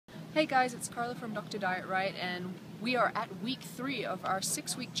Hey guys, it's Carla from Dr. Diet Right, and we are at week 3 of our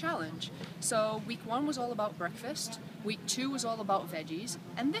 6-week challenge. So week 1 was all about breakfast, week 2 was all about veggies,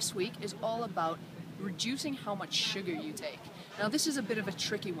 and this week is all about reducing how much sugar you take. Now this is a bit of a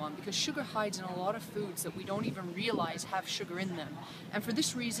tricky one because sugar hides in a lot of foods that we don't even realize have sugar in them. And for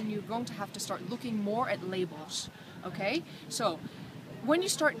this reason, you're going to have to start looking more at labels, okay? So when you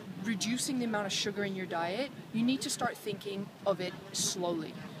start reducing the amount of sugar in your diet, you need to start thinking of it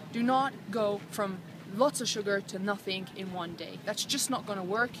slowly. Do not go from lots of sugar to nothing in one day. That's just not going to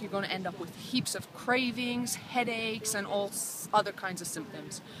work. You're going to end up with heaps of cravings, headaches, and all other kinds of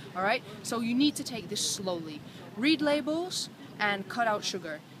symptoms. Alright? So you need to take this slowly. Read labels and cut out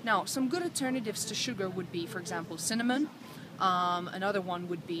sugar. Now, some good alternatives to sugar would be, for example, cinnamon. Another one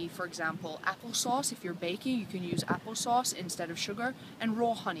would be, for example, applesauce. If you're baking, you can use applesauce instead of sugar, and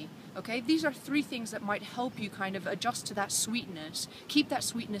raw honey. Okay, these are 3 things that might help you kind of adjust to that sweetness, keep that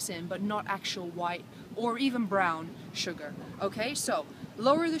sweetness in, but not actual white or even brown sugar. Okay, so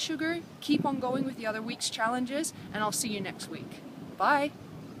lower the sugar, keep on going with the other week's challenges, and I'll see you next week. Bye!